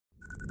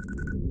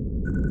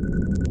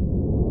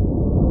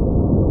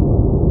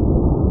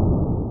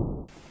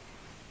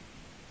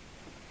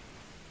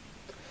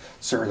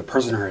Sir, the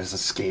prisoner has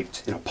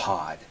escaped in a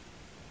pod.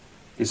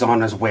 He's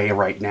on his way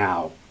right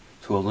now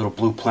to a little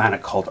blue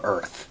planet called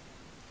Earth.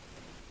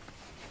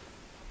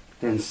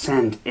 Then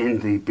send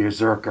in the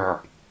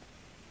berserker.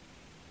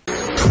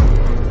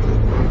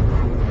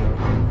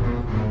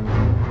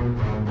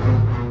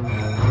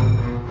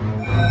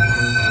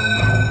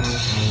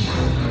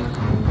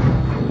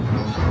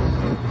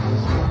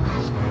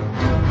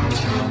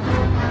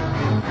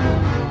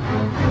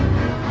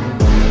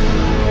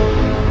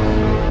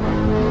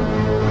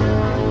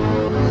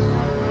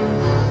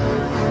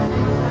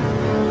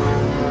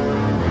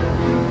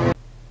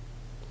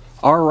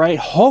 Alright,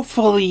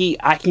 hopefully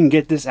I can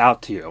get this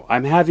out to you.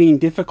 I'm having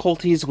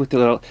difficulties with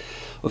the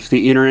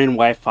internet and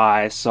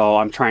Wi-Fi, so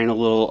I'm trying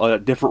a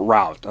different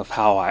route of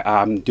how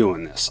I'm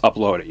doing this,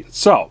 uploading.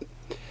 So,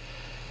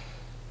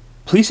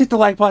 please hit the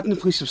like button,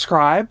 please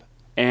subscribe,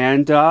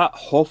 and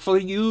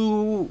hopefully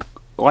you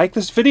like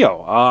this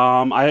video.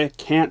 I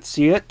can't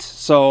see it,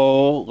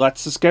 so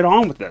let's just get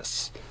on with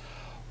this.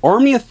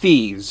 Army of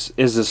Thieves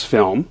is this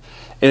film.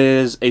 It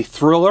is a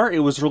thriller. It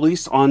was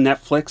released on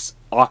Netflix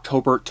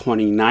October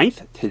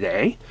 29th,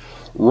 today.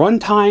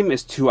 Runtime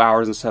is 2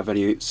 hours and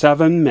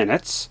 77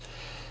 minutes.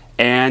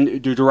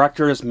 And the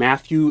director is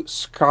Matthew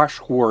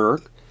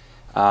Schwartzberg.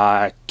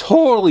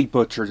 Totally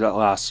butchered that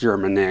last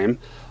German name.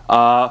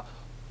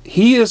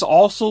 He is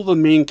also the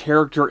main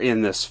character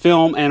in this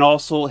film, and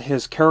also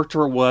his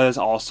character was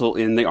also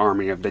in the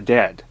Army of the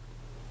Dead.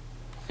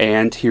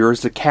 And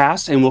here's the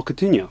cast, and we'll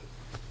continue.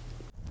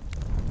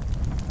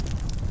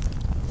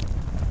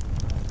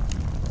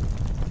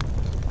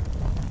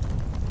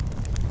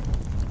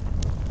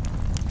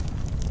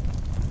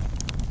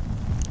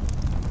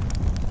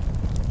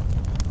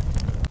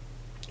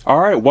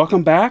 Alright,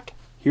 welcome back.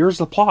 Here's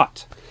the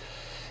plot.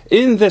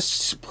 In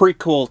this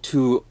prequel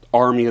to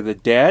Army of the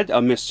Dead,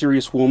 a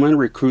mysterious woman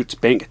recruits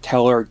bank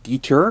teller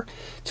Dieter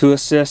to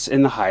assist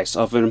in the heist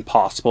of an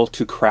impossible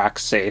to crack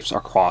safes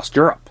across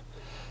Europe.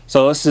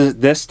 So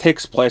this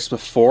takes place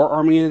before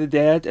Army of the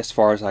Dead, as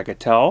far as I could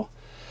tell.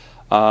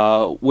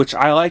 Which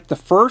I like the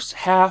first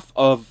half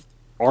of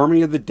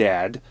Army of the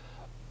Dead,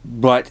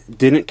 but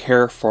didn't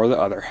care for the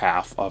other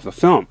half of the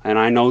film. And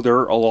I know there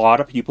are a lot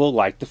of people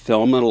liked the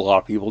film and a lot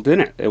of people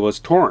didn't. It was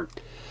torn.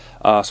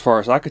 As far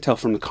as I could tell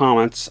from the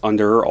comments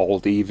under all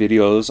the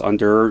videos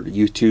under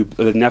YouTube,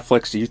 the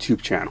Netflix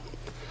YouTube channel.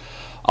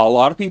 A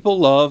lot of people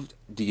loved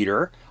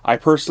Dieter. I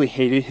personally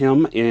hated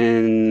him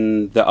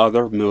in the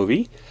other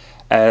movie,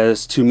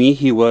 as to me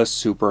he was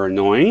super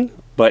annoying,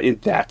 but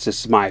that's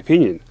just my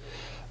opinion.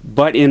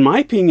 But in my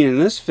opinion, in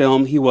this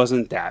film, he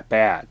wasn't that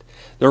bad.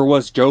 There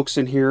was jokes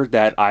in here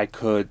that I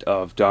could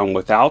have done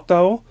without,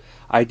 though.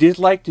 I did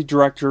like the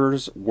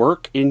director's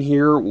work in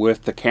here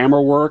with the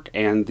camera work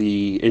and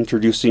the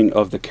introducing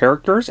of the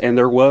characters, and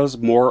there was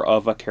more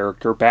of a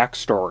character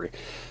backstory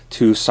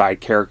to side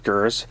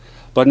characters,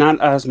 but not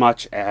as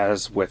much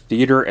as with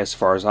Dieter, as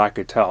far as I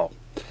could tell.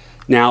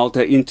 Now,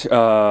 the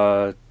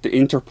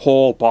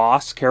Interpol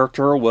boss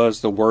character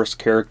was the worst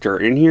character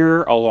in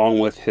here, along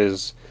with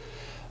his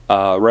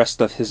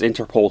rest of his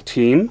Interpol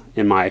team,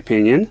 in my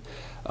opinion.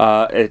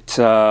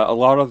 A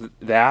lot of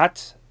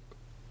that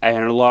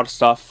and a lot of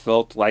stuff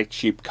felt like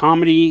cheap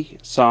comedy.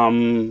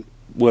 Some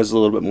was a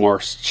little bit more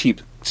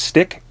cheap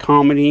stick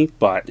comedy,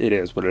 but it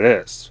is what it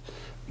is.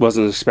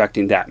 Wasn't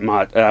expecting that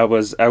much. I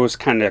was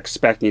kind of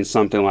expecting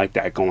something like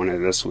that going into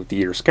this with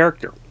Dieter's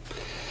character.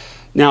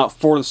 Now,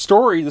 for the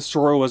story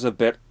was a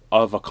bit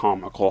of a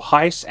comical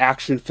heist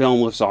action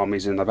film with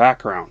zombies in the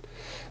background.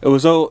 It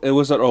was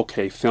an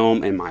okay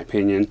film, in my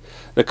opinion.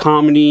 The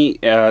comedy,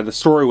 the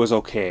story was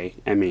okay,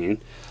 I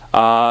mean.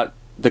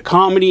 The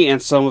comedy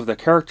and some of the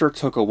character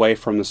took away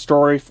from the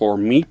story for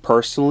me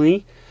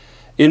personally.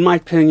 In my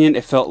opinion,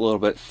 it felt a little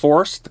bit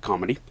forced, the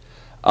comedy.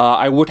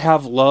 I would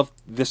have loved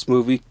this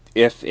movie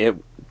if it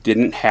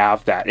didn't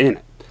have that in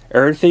it.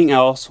 Everything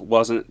else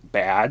wasn't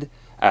bad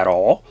at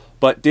all,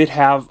 but did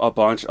have a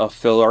bunch of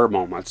filler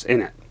moments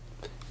in it.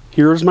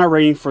 Here's my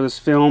rating for this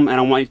film, and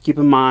I want you to keep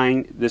in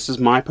mind, this is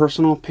my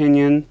personal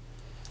opinion.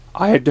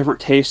 I had different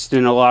tastes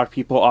than a lot of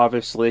people,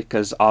 obviously,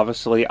 because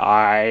obviously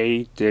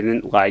I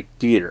didn't like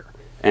Dieter,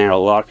 and a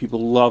lot of people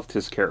loved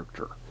his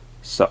character.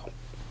 So,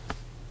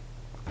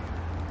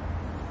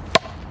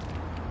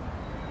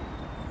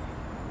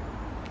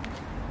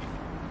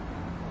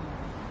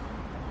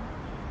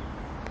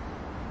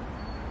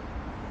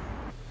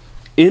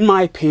 in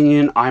my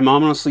opinion, I'm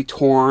honestly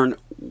torn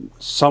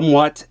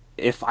somewhat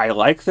if I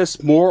like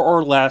this more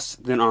or less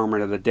than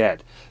Army of the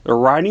Dead. The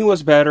writing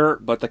was better,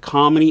 but the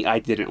comedy I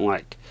didn't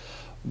like.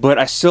 But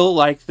I still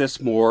like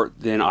this more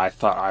than I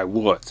thought I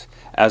would.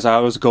 As I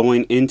was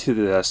going into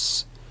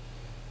this,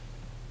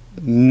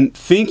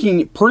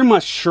 thinking pretty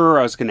much sure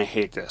I was going to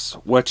hate this,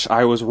 which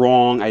I was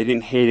wrong. I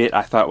didn't hate it.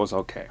 I thought it was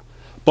okay.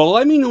 But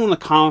let me know in the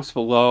comments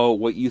below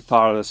what you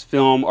thought of this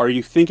film. Are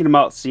you thinking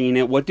about seeing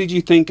it? What did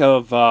you think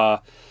of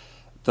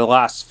the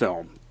last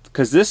film?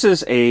 Because this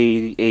is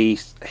a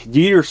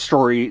Dieter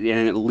story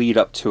and a lead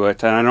up to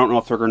it, and I don't know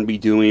if they're going to be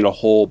doing a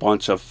whole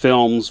bunch of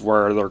films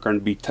where they're going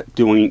to be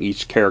doing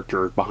each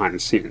character behind the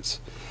scenes.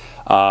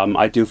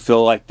 I do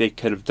feel like they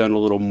could have done a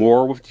little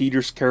more with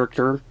Dieter's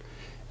character.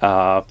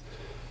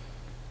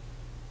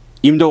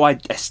 Even though I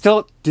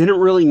still didn't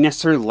really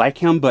necessarily like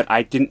him, but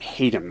I didn't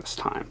hate him this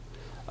time.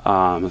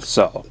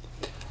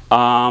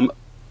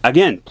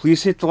 Again,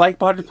 please hit the like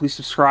button, please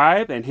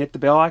subscribe, and hit the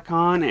bell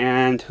icon,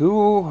 and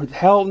who the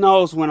hell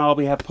knows when I'll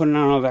be putting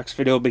out a next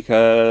video,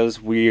 because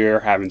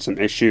we're having some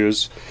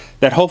issues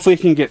that hopefully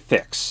can get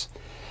fixed.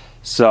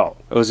 So,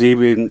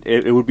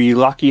 it would be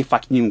lucky if I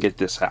can even get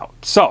this out.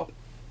 So,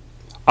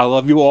 I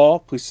love you all.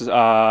 Please,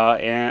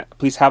 and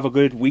please have a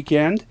good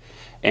weekend,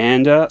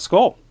 and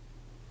Skull.